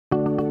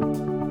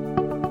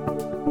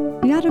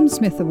Adam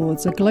Smith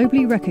Awards are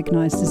globally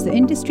recognised as the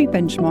industry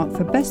benchmark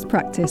for best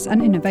practice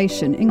and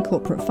innovation in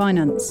corporate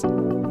finance.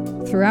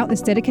 Throughout this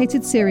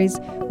dedicated series,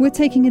 we're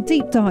taking a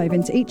deep dive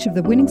into each of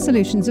the winning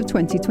solutions of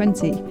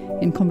 2020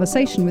 in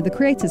conversation with the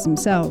creators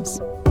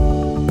themselves.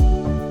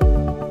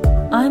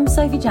 I'm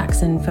Sophie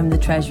Jackson from the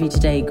Treasury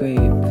Today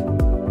Group.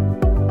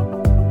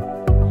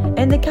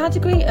 In the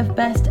category of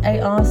Best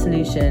AR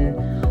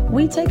Solution,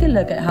 we take a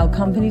look at how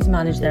companies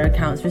manage their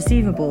accounts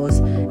receivables,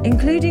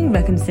 including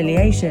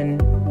reconciliation.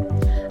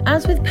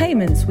 As with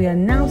payments, we are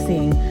now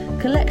seeing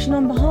collection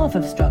on behalf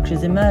of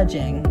structures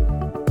emerging.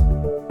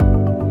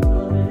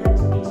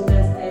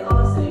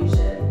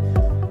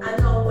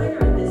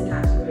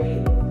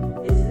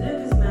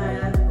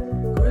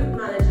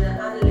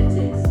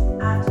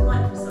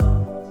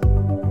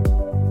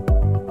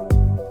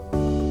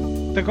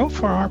 The goal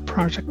for our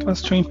project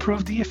was to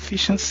improve the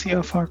efficiency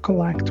of our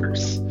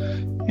collectors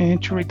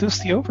and to reduce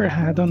the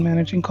overhead on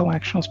managing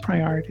collections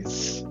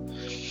priorities.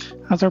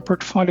 As our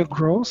portfolio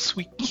grows,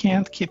 we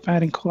can't keep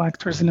adding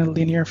collectors in a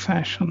linear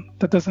fashion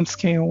that doesn't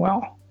scale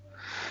well.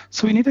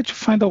 So we needed to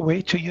find a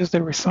way to use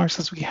the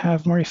resources we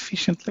have more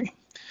efficiently.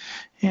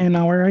 And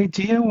our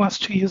idea was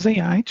to use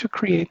AI to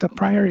create a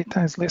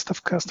prioritized list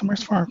of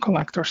customers for our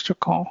collectors to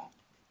call.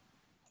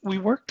 We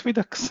worked with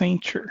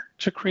Accenture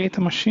to create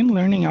a machine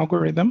learning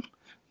algorithm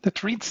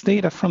that reads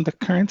data from the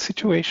current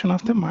situation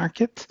of the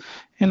market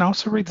and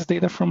also reads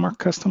data from our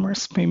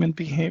customers' payment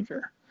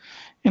behavior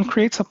and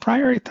creates a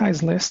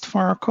prioritized list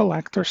for our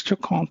collectors to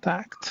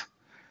contact.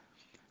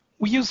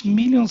 We use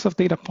millions of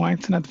data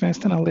points in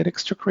advanced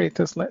analytics to create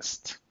this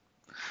list.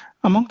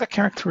 Among the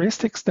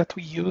characteristics that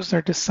we use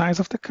are the size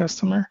of the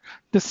customer,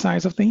 the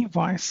size of the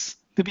invoice,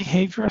 the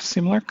behavior of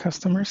similar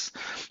customers,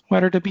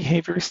 whether the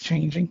behavior is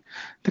changing,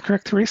 the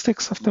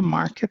characteristics of the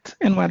market,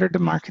 and whether the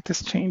market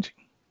is changing.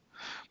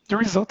 The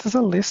result is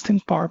a list in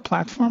Power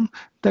Platform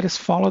that is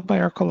followed by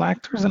our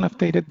collectors and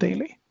updated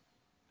daily.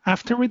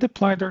 After we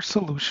deployed our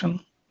solution,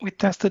 we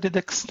tested it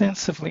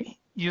extensively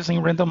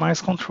using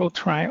randomized controlled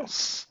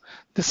trials,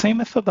 the same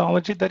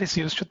methodology that is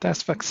used to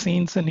test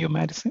vaccines and new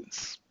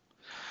medicines.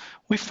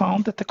 We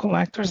found that the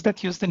collectors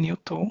that use the new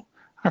tool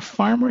are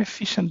far more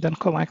efficient than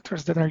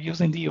collectors that are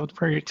using the old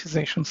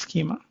prioritization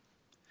schema.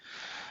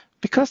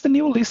 Because the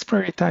new list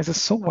prioritizes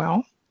so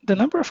well, the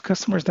number of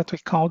customers that we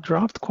call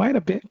dropped quite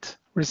a bit,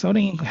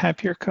 resulting in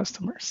happier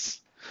customers.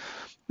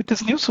 With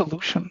this new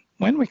solution,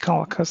 when we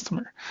call a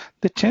customer,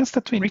 the chance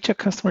that we reach a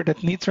customer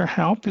that needs our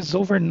help is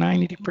over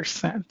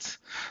 90%.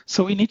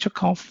 So we need to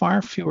call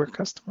far fewer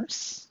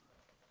customers.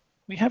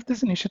 We have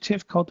this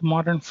initiative called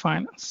Modern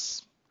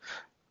Finance.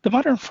 The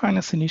Modern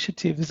Finance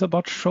initiative is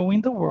about showing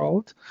the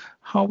world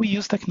how we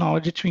use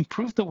technology to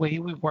improve the way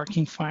we work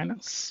in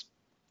finance.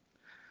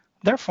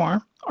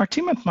 Therefore, our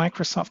team at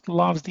Microsoft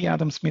loves the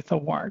Adam Smith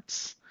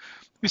Awards.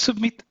 We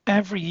submit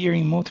every year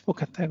in multiple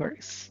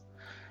categories.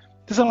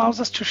 This allows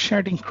us to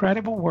share the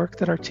incredible work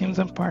that our teams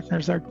and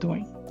partners are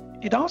doing.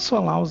 It also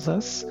allows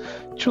us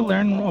to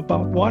learn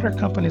about what our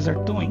companies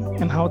are doing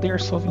and how they are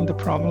solving the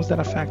problems that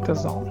affect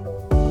us all.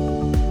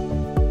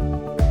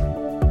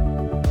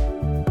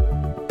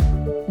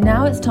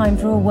 Now it's time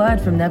for a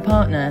word from their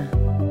partner.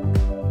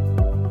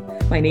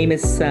 My name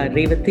is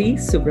Revathi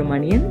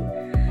Subramanian.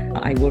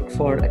 I work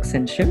for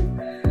Accenture.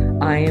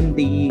 I am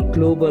the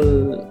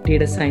Global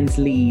Data Science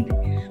Lead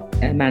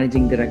and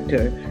Managing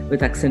Director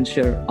with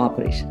Accenture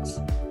Operations.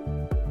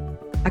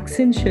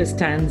 Accenture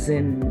stands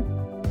in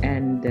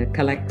and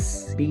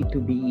collects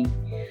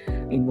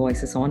B2B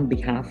invoices on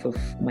behalf of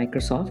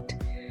Microsoft.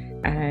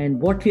 And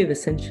what we have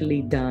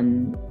essentially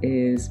done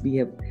is we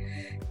have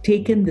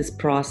taken this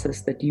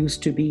process that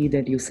used to be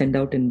that you send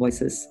out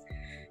invoices,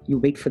 you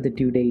wait for the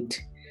due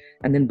date,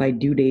 and then by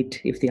due date,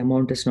 if the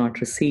amount is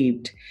not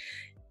received,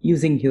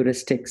 using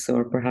heuristics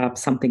or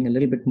perhaps something a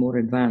little bit more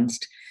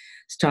advanced,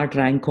 start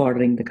rank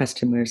ordering the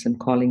customers and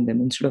calling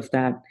them. Instead of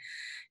that,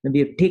 we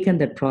have taken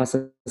that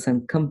process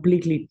and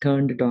completely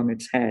turned it on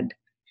its head.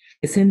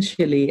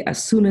 Essentially,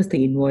 as soon as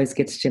the invoice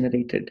gets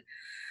generated,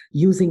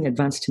 using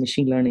advanced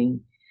machine learning,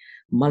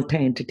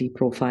 multi-entity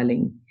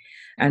profiling,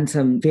 and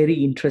some very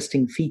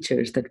interesting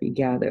features that we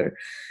gather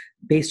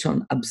based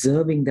on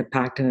observing the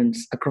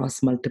patterns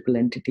across multiple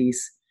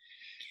entities,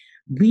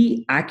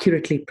 we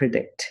accurately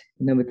predict,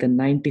 with a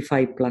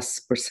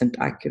 95+%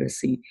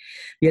 accuracy,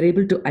 we are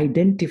able to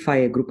identify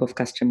a group of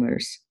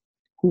customers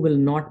who will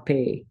not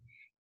pay,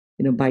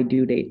 by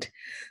due date.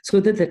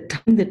 So that the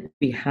time that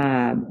we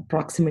have,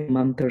 approximately a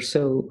month or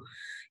so,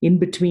 in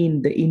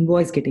between the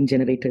invoice getting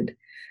generated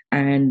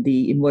and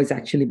the invoice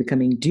actually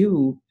becoming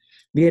due,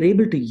 we are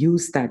able to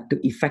use that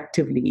to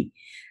effectively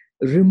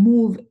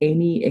remove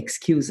any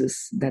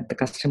excuses that the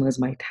customers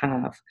might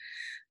have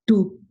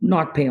to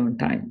not pay on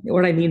time.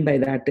 What I mean by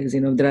that is,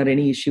 if there are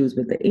any issues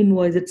with the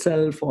invoice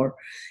itself or,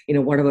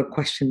 whatever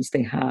questions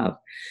they have,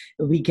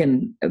 we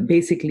can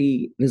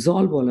basically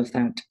resolve all of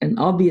that. And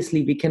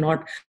obviously, we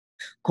cannot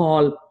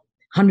call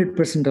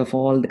 100% of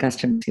all the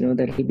customers,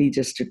 that will be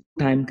just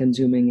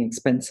time-consuming,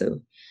 expensive.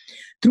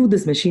 Through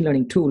this machine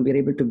learning tool, we're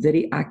able to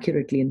very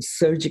accurately and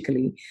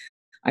surgically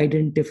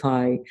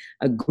identify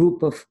a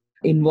group of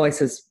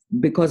invoices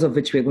because of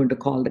which we're going to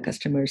call the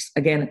customers.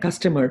 Again, a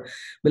customer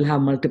will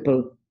have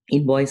multiple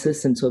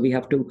invoices, and so we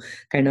have to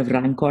kind of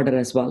rank order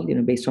as well,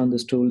 based on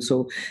this tool.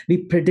 So we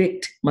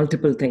predict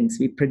multiple things.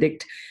 We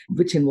predict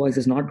which invoice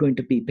is not going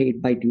to be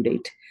paid by due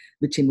date,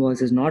 which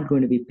invoice is not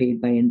going to be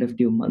paid by end of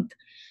due month,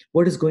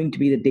 what is going to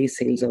be the day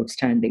sales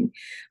outstanding,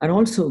 and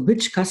also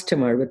which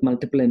customer with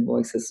multiple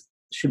invoices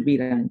should be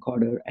rank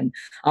order and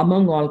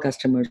among all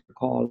customers to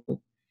call.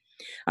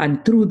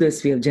 And through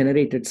this, we have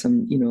generated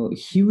some,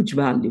 huge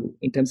value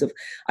in terms of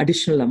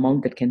additional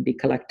amount that can be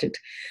collected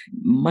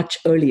much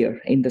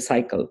earlier in the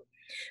cycle.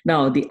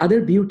 Now, the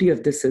other beauty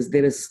of this is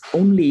there is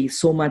only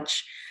so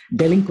much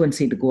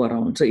delinquency to go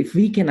around. So if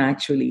we can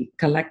actually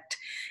collect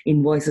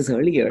invoices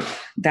earlier,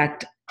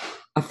 that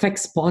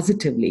affects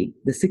positively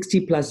the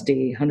 60 plus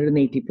day,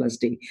 180 plus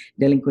day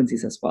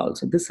delinquencies as well.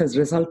 So this has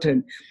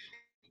resulted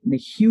in a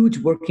huge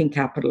working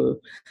capital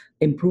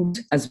improvement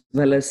as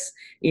well as,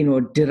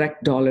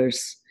 direct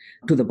dollars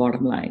to the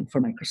bottom line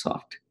for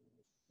Microsoft.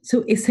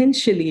 So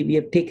essentially, we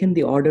have taken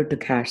the order to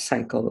cash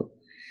cycle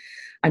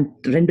and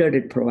rendered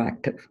it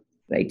proactive,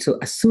 right? So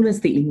as soon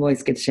as the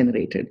invoice gets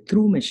generated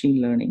through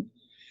machine learning,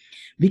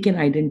 we can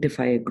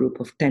identify a group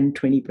of 10,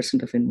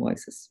 20% of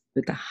invoices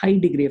with a high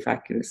degree of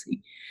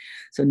accuracy.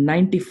 So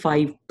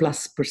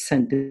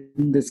 95+%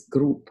 in this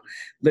group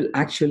will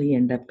actually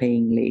end up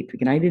paying late. We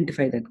can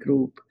identify that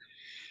group.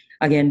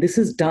 Again, this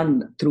is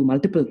done through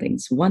multiple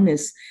things. One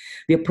is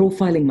we are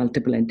profiling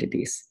multiple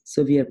entities.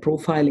 So we are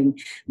profiling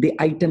the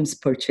items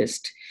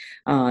purchased,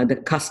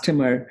 the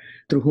customer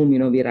through whom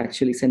we are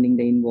actually sending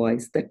the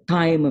invoice, the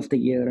time of the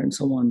year, and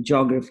so on,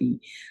 geography,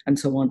 and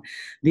so on.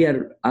 We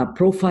are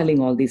profiling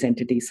all these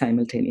entities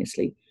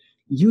simultaneously,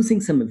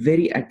 using some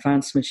very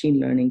advanced machine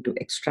learning to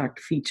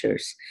extract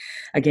features,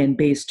 again,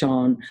 based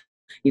on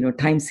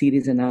time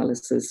series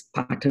analysis,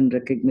 pattern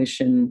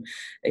recognition,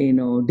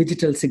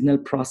 digital signal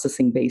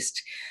processing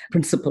based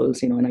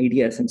principles, and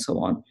ideas and so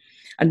on.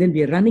 And then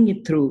we are running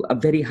it through a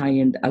very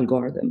high-end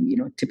algorithm,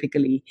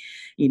 typically,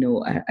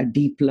 a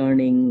deep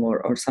learning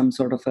or some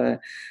sort of a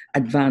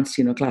advanced,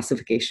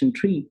 classification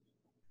tree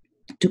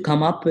to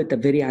come up with a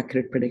very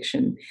accurate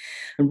prediction.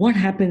 And what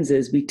happens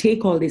is we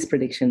take all these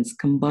predictions,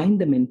 combine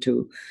them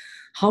into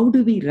how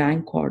do we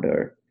rank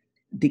order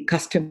the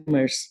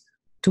customers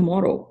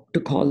tomorrow to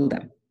call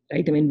them,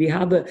 right? I mean, we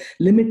have a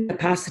limited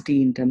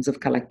capacity in terms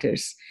of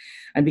collectors,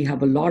 and we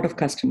have a lot of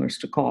customers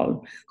to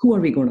call. Who are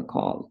we going to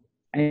call?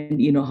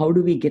 And, how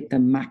do we get the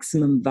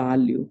maximum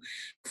value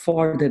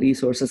for the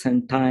resources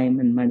and time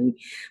and money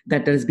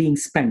that is being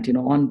spent,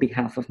 on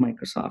behalf of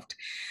Microsoft?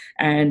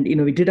 And,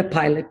 we did a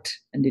pilot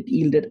and it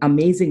yielded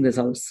amazing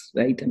results,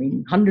 right? I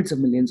mean, hundreds of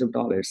millions of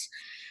dollars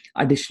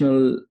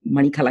additional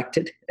money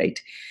collected, right?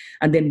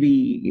 And then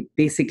we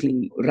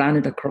basically ran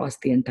it across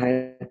the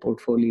entire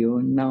portfolio.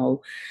 And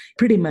now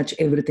pretty much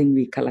everything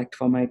we collect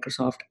for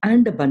Microsoft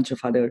and a bunch of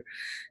other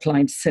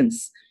clients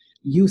since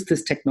use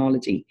this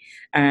technology.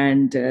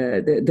 And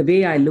the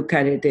way I look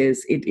at it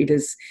is it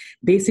is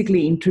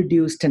basically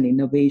introduced an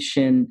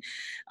innovation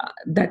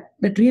that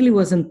really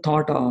wasn't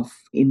thought of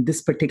in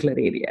this particular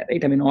area,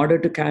 right? I mean, order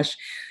to cash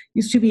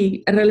used to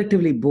be a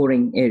relatively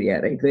boring area,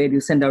 right? Where you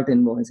send out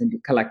invoice and you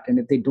collect, and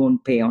if they don't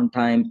pay on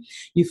time,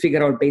 you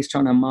figure out based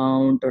on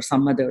amount or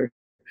some other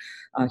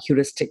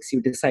heuristics,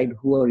 you decide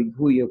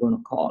who you're going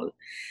to call.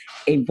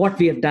 And what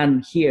we have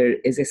done here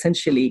is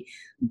essentially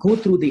go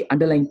through the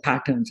underlying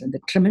patterns and the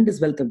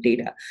tremendous wealth of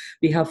data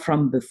we have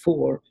from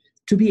before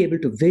to be able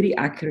to very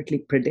accurately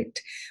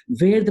predict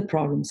where the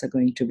problems are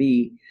going to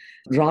be,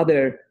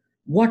 rather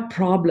what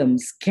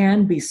problems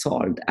can be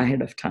solved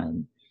ahead of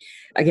time.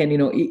 Again,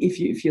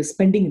 if you're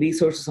spending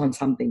resources on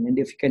something and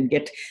if you can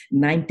get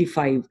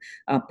 95+%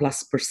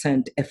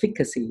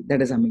 efficacy,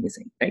 that is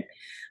amazing, right?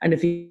 And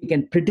if you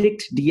can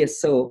predict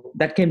DSO,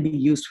 that can be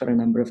used for a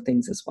number of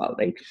things as well,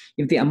 right?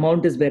 If the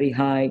amount is very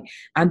high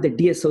and the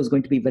DSO is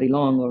going to be very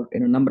long, or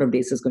number of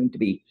days is going to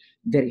be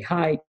very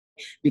high,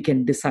 we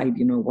can decide,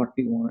 what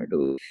we want to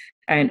do.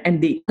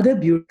 And the other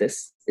beauty of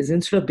this is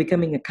instead of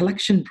becoming a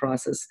collection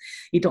process,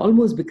 it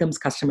almost becomes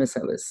customer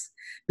service.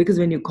 Because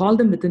when you call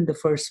them within the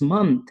first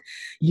month,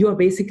 you are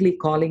basically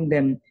calling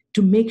them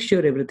to make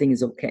sure everything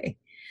is okay.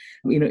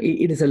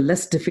 It is a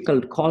less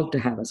difficult call to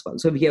have as well.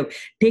 So we have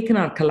taken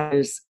our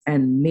collectors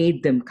and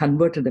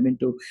converted them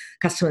into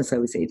customer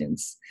service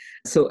agents.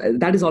 So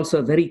that is also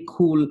a very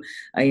cool,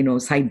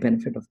 side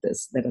benefit of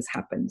this that has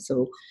happened.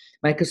 So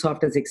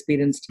Microsoft has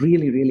experienced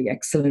really, really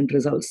excellent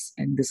results.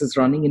 And this is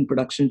running in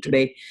production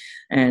today.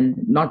 And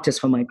not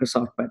just for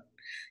Microsoft, but,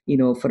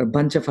 for a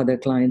bunch of other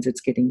clients,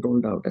 it's getting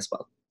rolled out as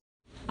well.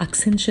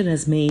 Accenture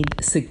has made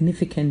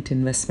significant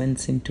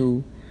investments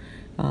into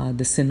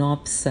the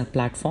Synops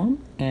platform,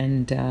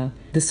 and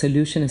the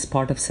solution is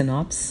part of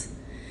Synops,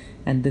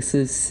 and this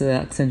is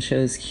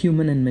Accenture's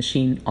human and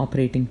machine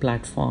operating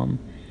platform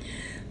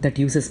that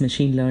uses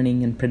machine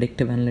learning and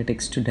predictive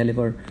analytics to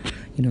deliver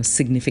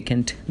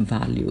significant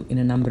value in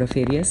a number of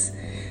areas,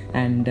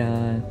 and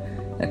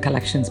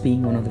collections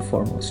being one of the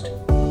foremost.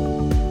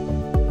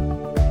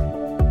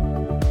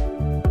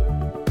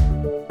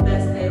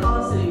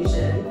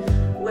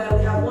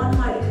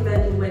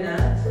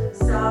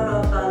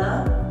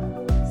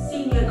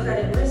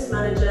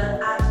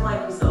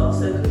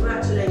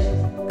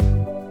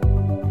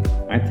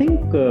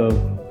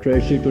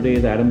 Treasury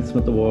today's Adam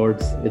Smith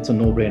Awards, it's a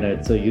no-brainer.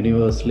 It's a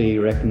universally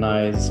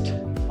recognized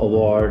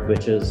award,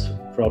 which is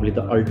probably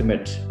the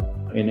ultimate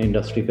in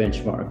industry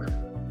benchmark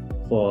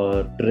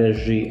for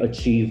Treasury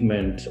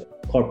achievement,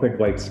 corporate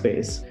white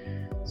space.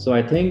 So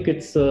I think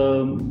it's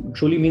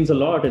truly means a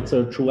lot. It's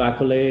a true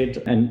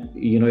accolade, and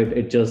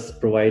it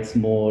just provides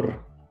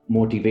more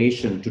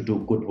motivation to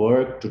do good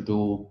work, to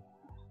do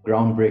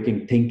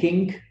groundbreaking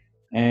thinking,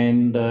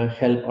 and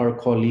help our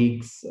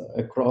colleagues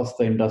across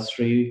the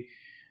industry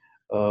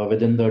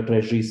within the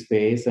Treasury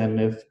space. And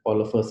if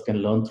all of us can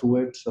learn through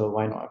it,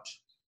 why not?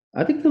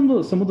 I think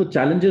some of the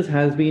challenges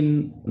has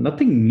been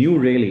nothing new,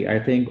 really. I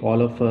think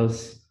all of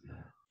us,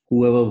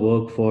 whoever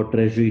work for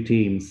Treasury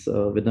teams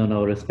within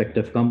our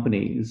respective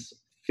companies,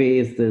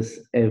 face this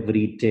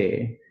every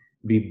day.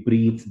 We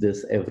breathe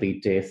this every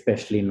day,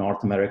 especially in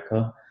North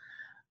America.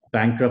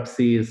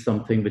 Bankruptcy is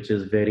something which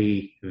is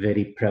very,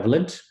 very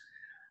prevalent.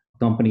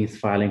 Companies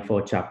filing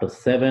for Chapter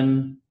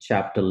 7,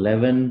 Chapter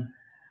 11,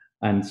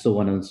 and so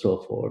on and so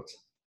forth.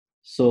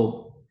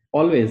 So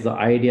always the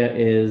idea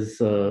is,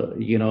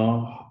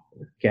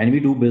 can we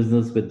do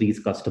business with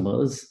these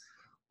customers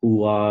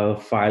who are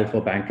filed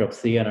for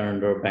bankruptcy and are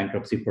under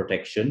bankruptcy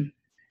protection?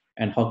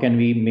 And how can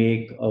we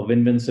make a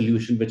win-win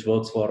solution which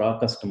works for our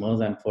customers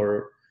and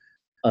for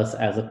us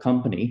as a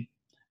company?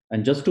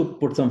 And just to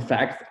put some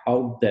facts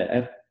out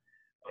there,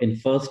 in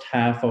first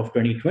half of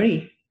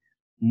 2020,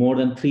 more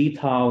than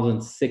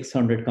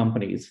 3,600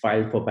 companies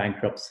filed for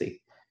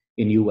bankruptcy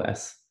in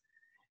US.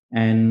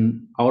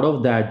 And out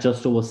of that,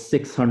 just over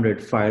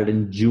 600 filed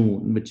in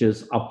June, which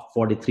is up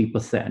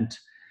 43%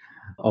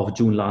 of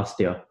June last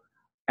year.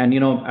 And,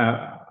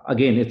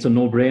 again, it's a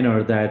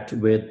no-brainer that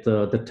with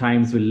the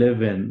times we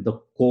live in, the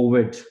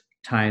COVID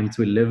times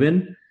we live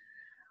in,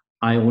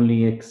 I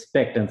only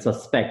expect and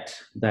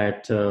suspect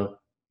that,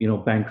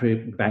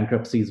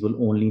 bankruptcies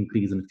will only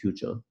increase in the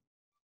future.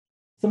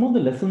 Some of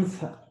the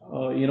lessons,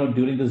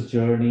 during this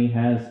journey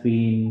has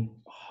been,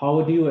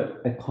 how do you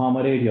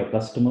accommodate your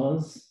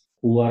customers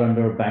who are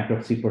under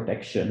bankruptcy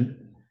protection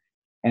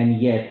and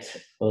yet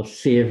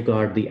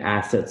safeguard the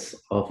assets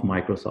of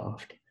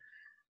Microsoft?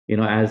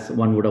 As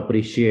one would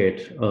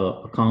appreciate,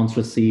 accounts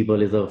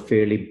receivable is a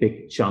fairly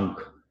big chunk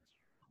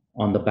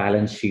on the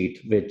balance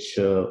sheet, which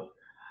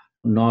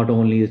not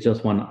only is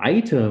just one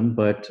item,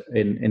 but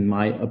in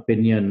my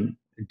opinion,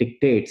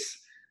 dictates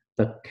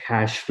the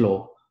cash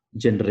flow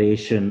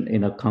generation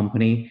in a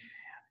company,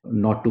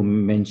 not to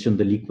mention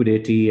the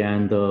liquidity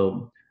and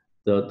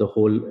the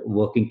whole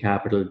working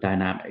capital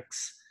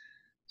dynamics.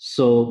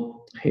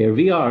 So here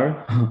we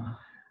are,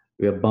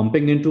 we are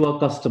bumping into our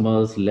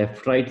customers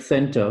left, right,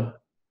 center,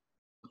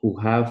 who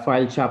have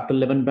filed Chapter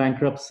 11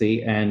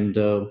 bankruptcy, and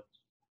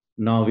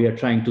now we are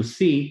trying to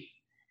see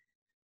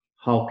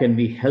how can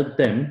we help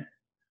them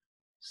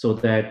so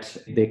that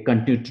they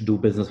continue to do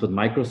business with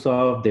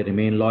Microsoft, they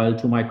remain loyal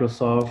to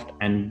Microsoft,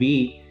 and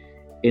we,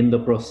 in the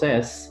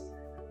process,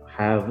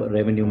 have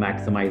revenue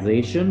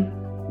maximization,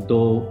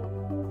 though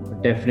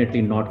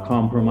definitely not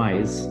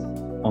compromise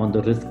on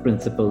the risk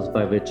principles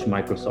by which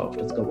Microsoft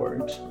is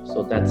governed.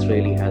 So that's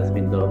really has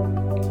been the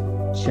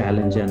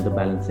challenge and the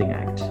balancing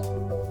act.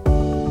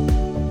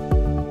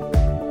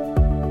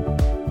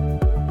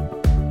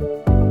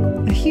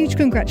 A huge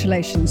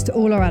congratulations to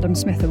all our Adam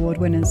Smith Award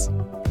winners.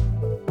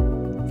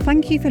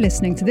 Thank you for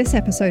listening to this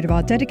episode of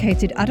our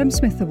dedicated Adam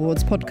Smith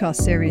Awards podcast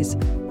series,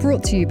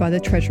 brought to you by the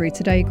Treasury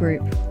Today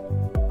Group.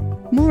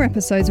 More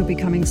episodes will be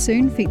coming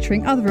soon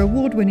featuring other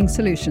award-winning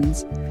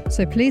solutions,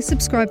 so please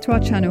subscribe to our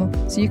channel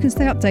so you can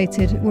stay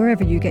updated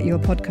wherever you get your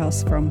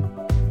podcasts from.